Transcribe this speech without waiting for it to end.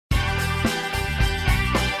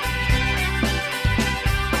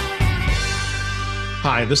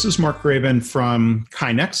Hi, this is Mark Graban from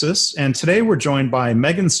KaiNexus, and today we're joined by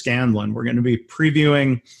Megan Scanlon. We're going to be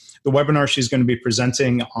previewing the webinar she's going to be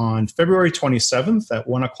presenting on February 27th at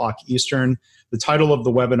 1 o'clock Eastern. The title of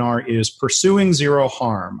the webinar is Pursuing Zero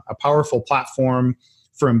Harm, a powerful platform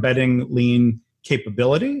for embedding lean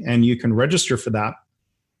capability, and you can register for that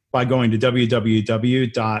by going to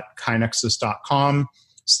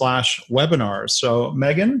www.kainexus.com/webinars. So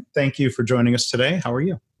Megan, thank you for joining us today. How are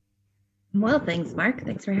you? Well, thanks, Mark.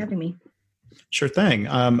 Thanks for having me. Sure thing.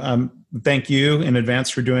 Thank you in advance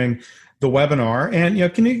for doing the webinar. And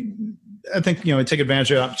can you, take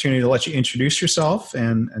advantage of the opportunity to let you introduce yourself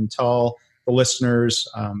and tell the listeners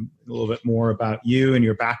a little bit more about you and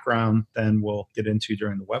your background than we'll get into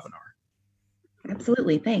during the webinar.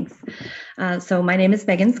 Absolutely. Thanks. So my name is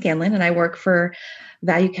Megan Scanlon, and I work for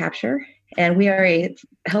Value Capture, and we are a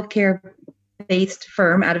healthcare-based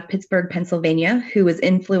firm out of Pittsburgh, Pennsylvania, who was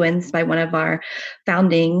influenced by one of our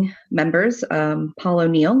founding members, Paul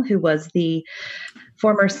O'Neill, who was the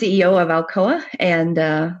former CEO of Alcoa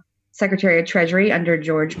and Secretary of Treasury under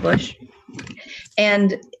George Bush.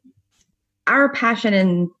 And our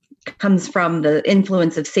passion comes from the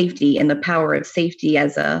influence of safety and the power of safety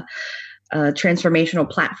as a transformational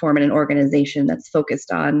platform in an organization that's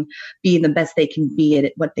focused on being the best they can be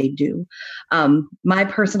at what they do. My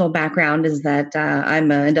personal background is that I'm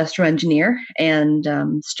an industrial engineer, and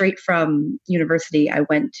straight from university, I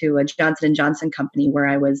went to a Johnson & Johnson company where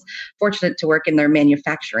I was fortunate to work in their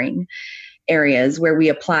manufacturing areas where we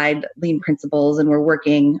applied lean principles and were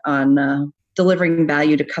working on delivering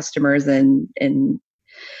value to customers and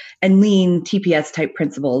lean TPS type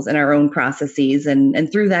principles in our own processes.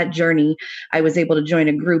 And through that journey, I was able to join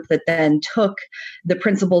a group that then took the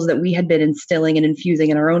principles that we had been instilling and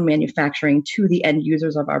infusing in our own manufacturing to the end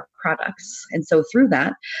users of our products. And so through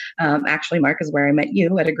that, actually, Mark, is where I met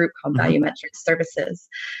you at a group called Volumetric Services.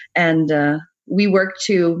 And we work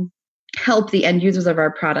to help the end users of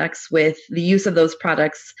our products with the use of those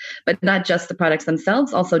products, but not just the products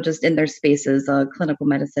themselves, also just in their spaces, clinical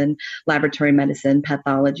medicine, laboratory medicine,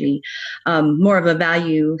 pathology, more of a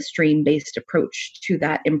value stream-based approach to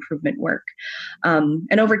that improvement work.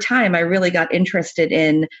 And over time, I really got interested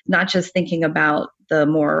in not just thinking about the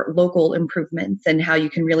more local improvements and how you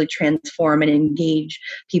can really transform and engage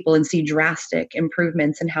people and see drastic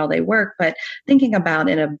improvements in how they work, but thinking about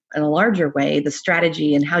in a larger way, the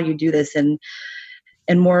strategy and how you do this in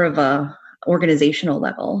more of a organizational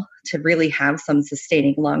level to really have some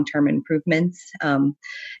sustaining long-term improvements and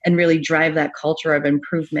really drive that culture of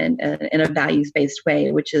improvement in a values-based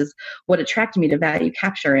way, which is what attracted me to Value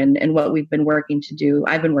Capture and what I've been working to do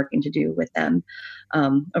with them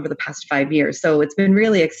over the past 5 years. So it's been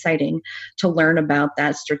really exciting to learn about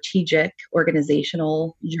that strategic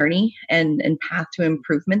organizational journey and path to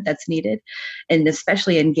improvement that's needed, and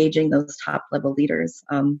especially engaging those top-level leaders.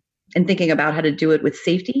 And thinking about how to do it with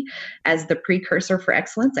safety as the precursor for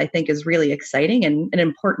excellence, I think is really exciting and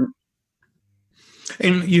important.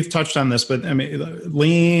 And you've touched on this, but I mean,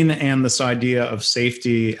 lean and this idea of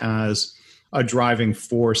safety as a driving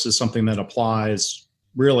force is something that applies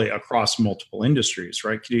really across multiple industries,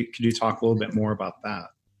 right? Could you talk a little bit more about that?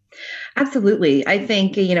 Absolutely. I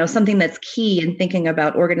think, something that's key in thinking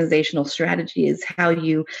about organizational strategy is how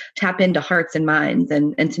you tap into hearts and minds.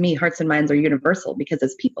 And to me, hearts and minds are universal because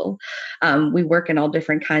as people, we work in all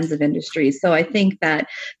different kinds of industries. So I think that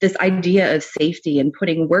this idea of safety and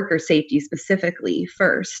putting worker safety specifically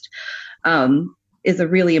first is a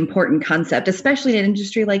really important concept, especially in an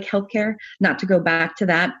industry like healthcare. Not to go back to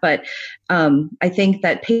that, but I think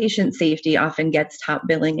that patient safety often gets top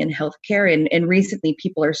billing in healthcare. And recently,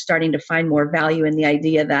 people are starting to find more value in the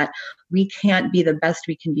idea that we can't be the best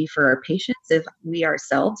we can be for our patients if we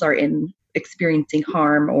ourselves are experiencing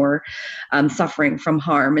harm or suffering from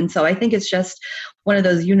harm. And so I think it's just one of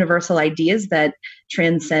those universal ideas that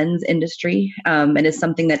transcends industry and is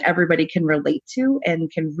something that everybody can relate to and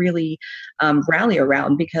can really rally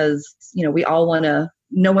around because, we all want to,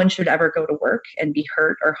 no one should ever go to work and be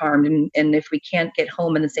hurt or harmed. And if we can't get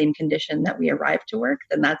home in the same condition that we arrived to work,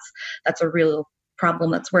 then that's a real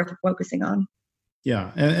problem that's worth focusing on.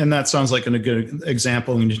 Yeah, and that sounds like a good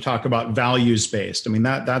example when you talk about values-based. I mean,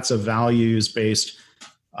 that's a values-based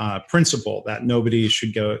principle that nobody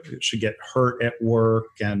should get hurt at work.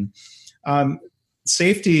 And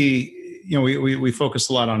safety, we focus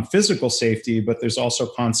a lot on physical safety, but there's also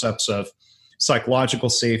concepts of psychological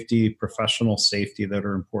safety, professional safety that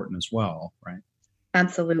are important as well, right?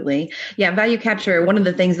 Absolutely. Yeah, value capture, one of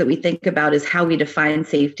the things that we think about is how we define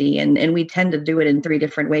safety. And we tend to do it in three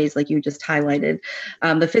different ways, like you just highlighted.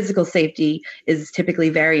 The physical safety is typically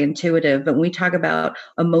very intuitive, but when we talk about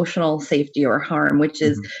emotional safety or harm, which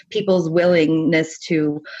is people's willingness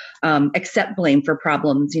to accept blame for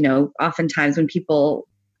problems, oftentimes when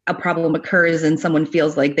a problem occurs and someone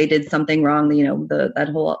feels like they did something wrong, that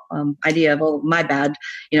whole idea of, oh, my bad,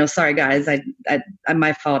 sorry guys, I'm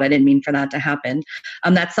my fault, I didn't mean for that to happen.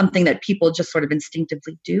 That's something that people just sort of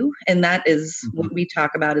instinctively do, and that is what we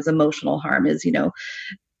talk about as emotional harm. Is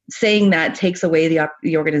saying that takes away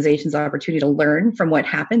the organization's opportunity to learn from what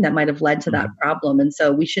happened that might have led to that problem. And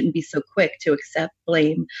so we shouldn't be so quick to accept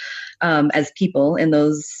blame as people in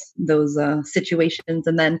those situations.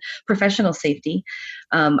 And then professional safety,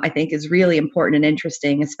 I think, is really important and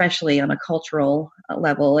interesting, especially on a cultural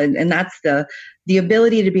level. And that's the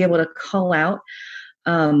ability to be able to call out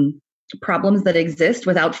problems that exist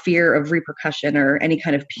without fear of repercussion or any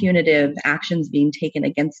kind of punitive actions being taken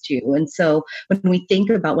against you. And so when we think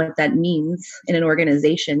about what that means in an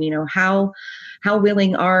organization, how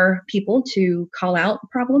willing are people to call out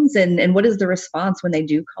problems, and what is the response when they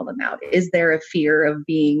do call them out? Is there a fear of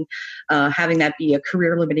being having that be a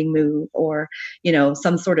career limiting move, or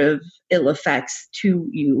some sort of ill effects to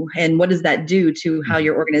you? And what does that do to how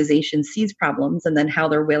your organization sees problems, and then how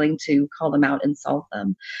they're willing to call them out and solve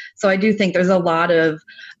them? So I do think there's a lot of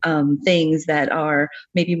things that are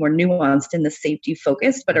maybe more nuanced in the safety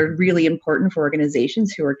focus, but are really important for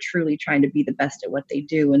organizations who are truly trying to be the best at what they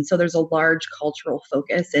do. And so there's a large cultural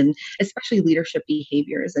focus, and especially leadership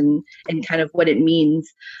behaviors and kind of what it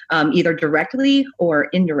means, either directly or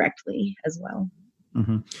indirectly as well.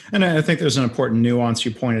 And I think there's an important nuance you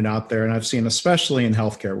pointed out there. And I've seen, especially in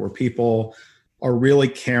healthcare, where people are really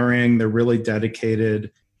caring, they're really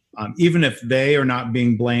dedicated. Even if they are not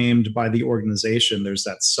being blamed by the organization, there's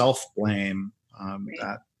that self-blame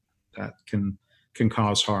that can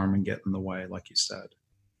cause harm and get in the way, like you said.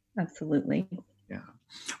 Absolutely.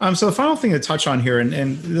 Yeah. So the final thing to touch on here,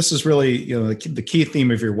 and this is really the key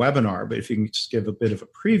theme of your webinar, but if you can just give a bit of a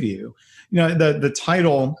preview, the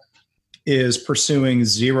title is Pursuing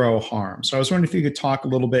Zero Harm. So I was wondering if you could talk a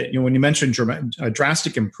little bit, when you mentioned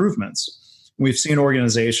drastic improvements, we've seen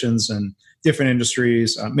organizations and different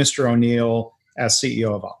industries, Mr. O'Neill as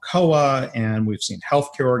CEO of Alcoa, and we've seen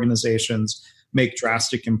healthcare organizations make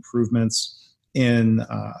drastic improvements in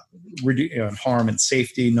harm and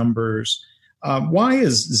safety numbers. Why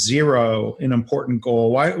is zero an important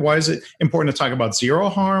goal? Why is it important to talk about zero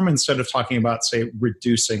harm instead of talking about, say,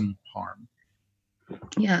 reducing harm?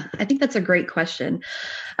 Yeah, I think that's a great question.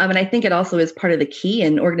 And I think it also is part of the key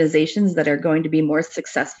in organizations that are going to be more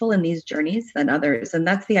successful in these journeys than others. And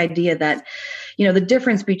that's the idea that, the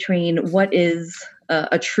difference between what is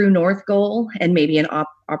a true north goal and maybe an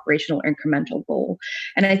operational incremental goal.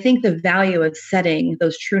 And I think the value of setting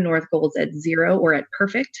those true north goals at zero, or at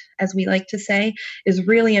perfect, as we like to say, is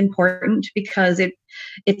really important, because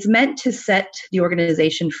it's meant to set the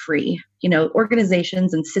organization free.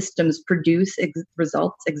 Organizations and systems produce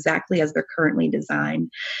results exactly as they're currently designed.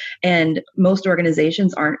 And most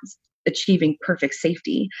organizations aren't achieving perfect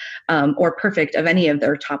safety or perfect of any of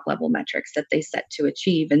their top level metrics that they set to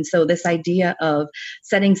achieve. And so this idea of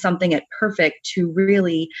setting something at perfect to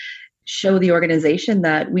really show the organization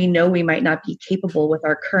that we know we might not be capable with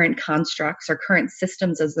our current constructs or current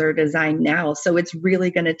systems as they're designed now. So it's really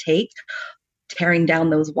going to take tearing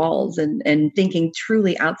down those walls and thinking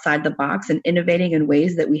truly outside the box and innovating in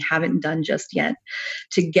ways that we haven't done just yet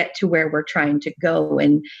to get to where we're trying to go,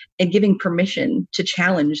 and giving permission to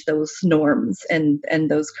challenge those norms and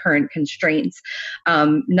those current constraints,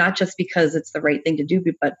 not just because it's the right thing to do,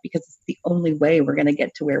 but because it's the only way we're going to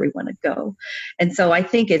get to where we want to go. And so I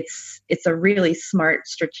think it's a really smart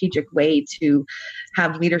strategic way to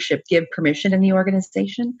have leadership give permission in the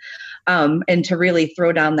organization, and to really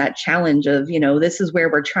throw down that challenge of, this is where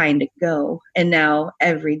we're trying to go. And now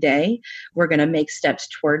every day we're going to make steps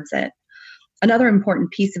towards it. Another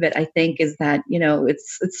important piece of it, I think, is that,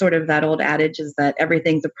 it's sort of that old adage is that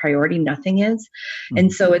everything's a priority, nothing is.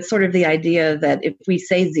 And so it's sort of the idea that if we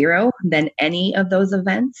say zero, then any of those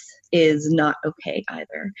events is not okay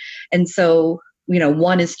either. And so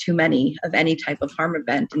one is too many of any type of harm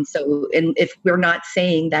event. And so if we're not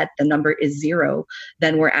saying that the number is zero,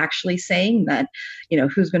 then we're actually saying that,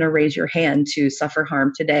 who's going to raise your hand to suffer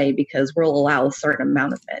harm today, because we'll allow a certain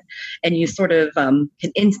amount of it. And you sort of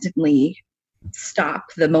can instantly stop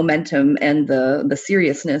the momentum and the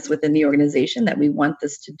seriousness within the organization that we want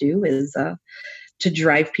this to do, is to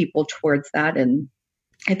drive people towards that and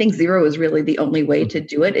I think zero is really the only way to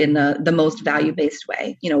do it in the most value-based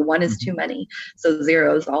way. One is too many. So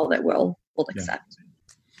zero is all that we'll accept.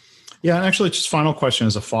 Yeah, and actually, just final question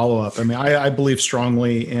as a follow-up. I mean, I believe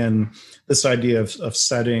strongly in this idea of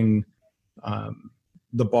setting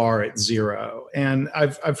the bar at zero. And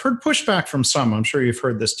I've heard pushback from some, I'm sure you've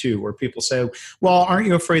heard this too, where people say, well, aren't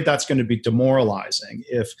you afraid that's going to be demoralizing?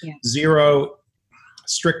 If zero,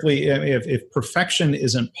 strictly, if perfection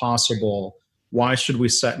isn't possible, why should we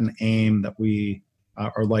set an aim that we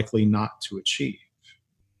are likely not to achieve?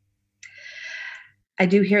 I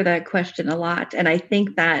do hear that question a lot. And I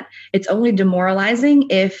think that it's only demoralizing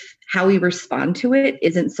if how we respond to it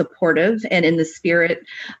isn't supportive and in the spirit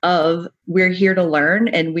of we're here to learn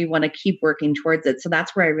and we want to keep working towards it. So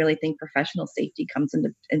that's where I really think professional safety comes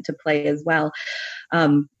into play as well.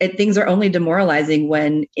 Things are only demoralizing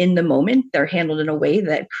when in the moment they're handled in a way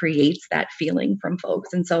that creates that feeling from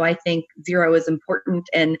folks. And so I think zero is important,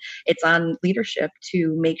 and it's on leadership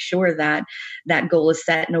to make sure that that goal is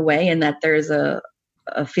set in a way and that there's a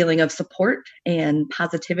feeling of support and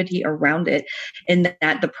positivity around it, and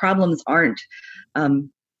that the problems aren't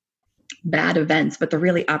bad events, but they're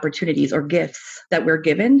really opportunities or gifts that we're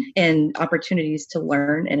given and opportunities to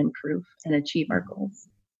learn and improve and achieve our goals.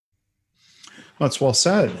 Well, that's well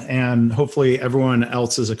said. And hopefully everyone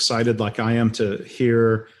else is excited like I am to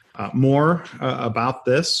hear more about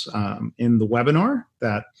this in the webinar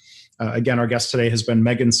that, again, our guest today has been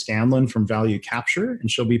Megan Scanlon from Value Capture,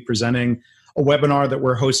 and she'll be presenting a webinar that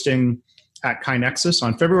we're hosting at KaiNexus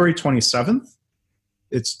on February 27th.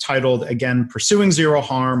 It's titled, again, Pursuing Zero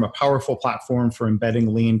Harm, a Powerful Platform for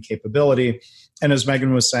Embedding Lean Capability. And as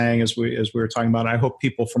Megan was saying, as we were talking about, I hope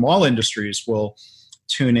people from all industries will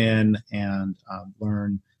tune in and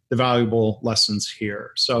learn the valuable lessons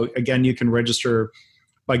here. So again, you can register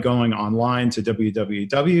by going online to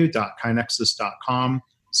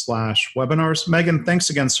www.kainexus.com/webinars. Megan, thanks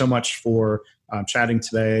again so much for chatting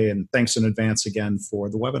today, and thanks in advance again for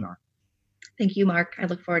the webinar. Thank you, Mark. I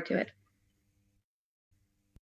look forward to it.